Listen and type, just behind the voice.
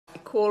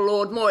call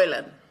Lord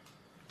Moylan.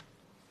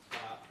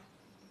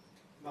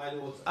 My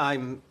Lords,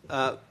 I'm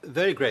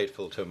very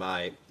grateful to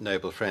my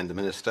noble friend the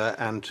Minister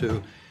and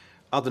to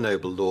other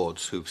noble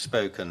lords who've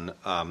spoken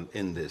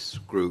in this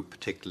group,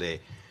 particularly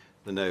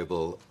the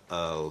noble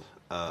Earl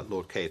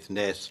Lord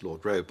Caithness,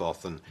 Lord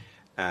Rowbotham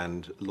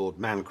and Lord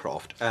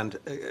Mancroft, and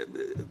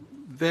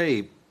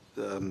very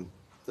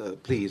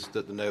pleased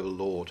that the noble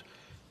Lord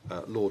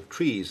Lord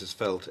Trees has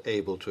felt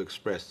able to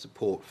express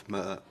support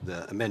for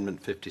the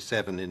Amendment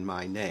 57 in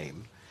my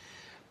name.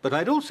 But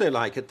I'd also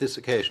like at this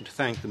occasion to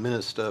thank the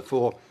Minister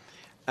for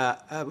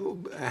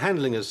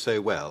handling us so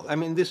well. I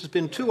mean, this has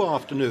been two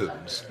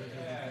afternoons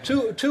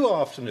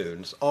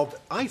of,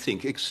 I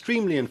think,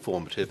 extremely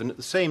informative and at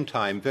the same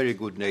time very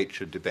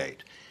good-natured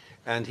debate.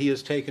 And he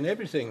has taken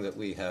everything that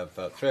we have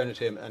thrown at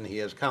him and he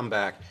has come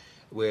back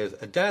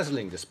with a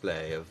dazzling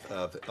display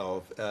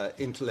of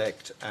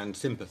intellect and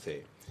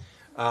sympathy.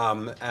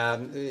 Though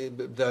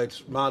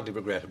it's mildly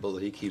regrettable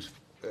that he keeps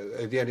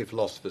the only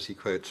philosophers he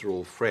quotes are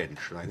all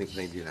French, and I think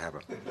they need to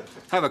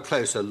have a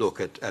closer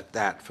look at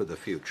that for the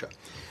future.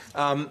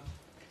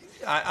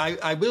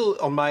 I will,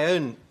 on my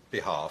own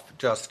behalf,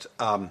 just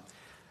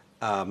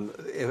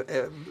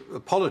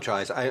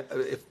apologise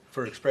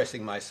for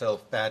expressing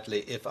myself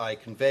badly if I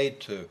conveyed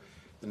to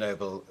the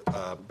noble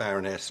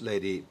Baroness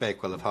Lady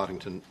Bakewell of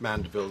Hartington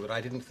Mandeville that I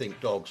didn't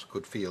think dogs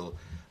could feel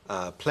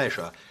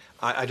pleasure.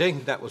 I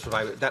don't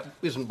think that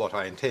isn't what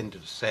I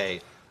intended to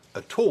say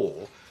at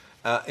all.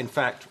 In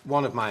fact,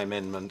 one of my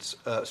amendments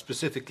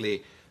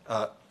specifically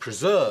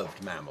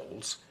preserved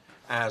mammals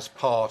as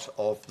part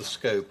of the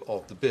scope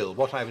of the bill.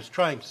 What I was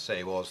trying to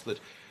say was that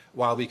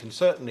while we can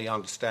certainly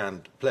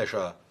understand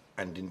pleasure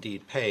and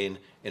indeed pain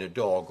in a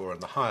dog or in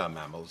the higher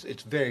mammals,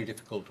 it's very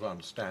difficult to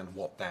understand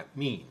what that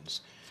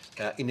means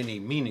in any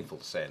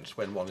meaningful sense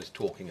when one is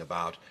talking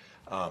about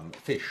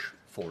fish,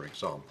 for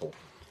example.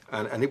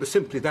 And it was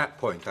simply that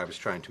point I was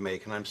trying to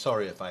make, and I'm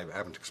sorry if I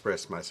haven't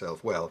expressed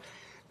myself well.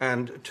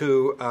 And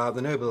to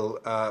the noble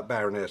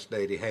Baroness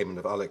Lady Hayman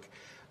of Ulwick,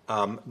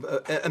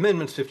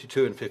 Amendments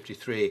 52 and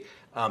 53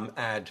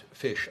 add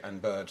fish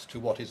and birds to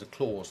what is a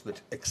clause that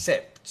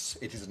accepts,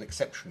 it is an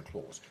exception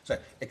clause, so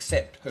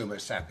except Homo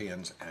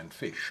sapiens and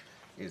fish.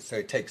 So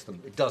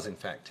it does in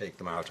fact take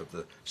them out of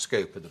the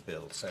scope of the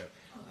bill. So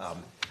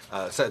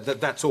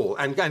that's all.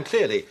 And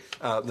clearly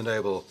the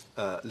noble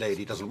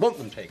lady doesn't want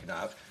them taken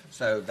out,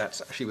 so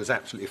she was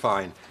absolutely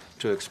fine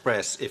to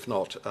express, if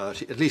not,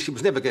 at least she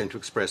was never going to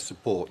express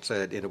support,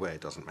 so in a way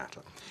it doesn't matter.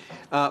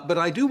 But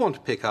I do want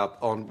to pick up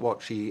on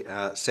what she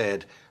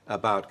said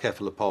about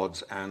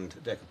cephalopods and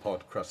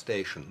decapod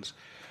crustaceans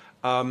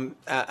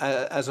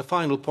as a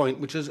final point,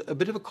 which is a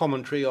bit of a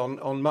commentary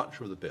on much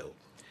of the bill.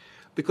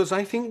 Because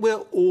I think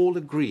we're all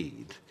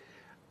agreed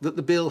that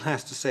the bill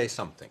has to say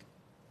something.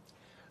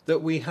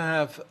 That we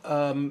have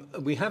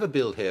a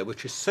bill here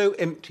which is so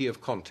empty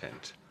of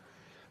content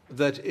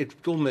that it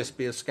would almost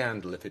be a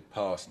scandal if it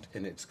passed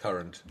in its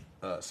current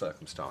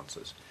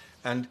circumstances.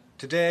 And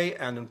today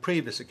and on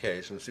previous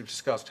occasions we've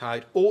discussed how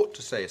it ought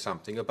to say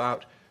something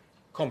about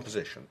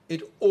composition.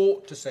 It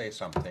ought to say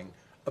something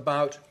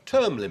about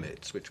term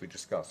limits, which we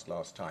discussed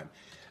last time.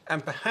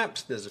 And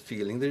perhaps there's a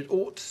feeling that it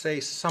ought to say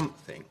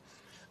something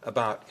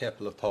about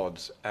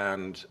cephalopods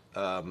and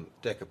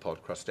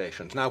decapod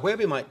crustaceans. Now, where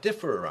we might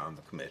differ around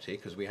the committee,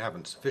 because we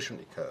haven't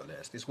sufficiently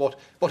coalesced, is what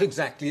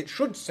exactly it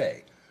should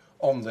say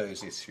on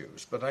those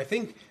issues. But I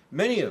think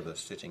many of us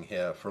sitting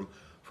here from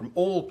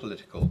all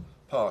political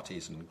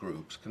parties and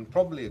groups can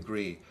probably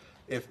agree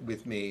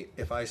with me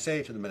if I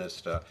say to the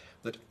Minister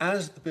that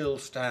as the bill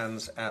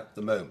stands at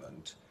the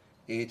moment,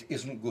 it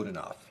isn't good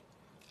enough.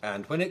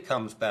 And when it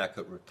comes back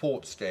at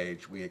report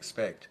stage, we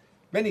expect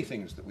many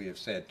things that we have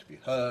said to be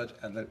heard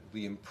and that will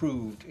be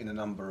improved in a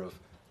number of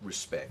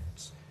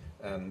respects.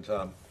 And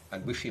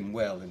wish him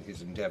well in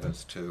his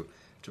endeavours to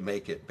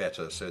make it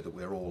better so that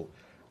we're all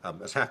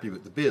as happy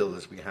with the bill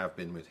as we have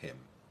been with him.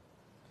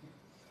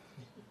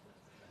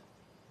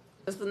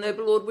 Does the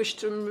noble lord wish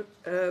to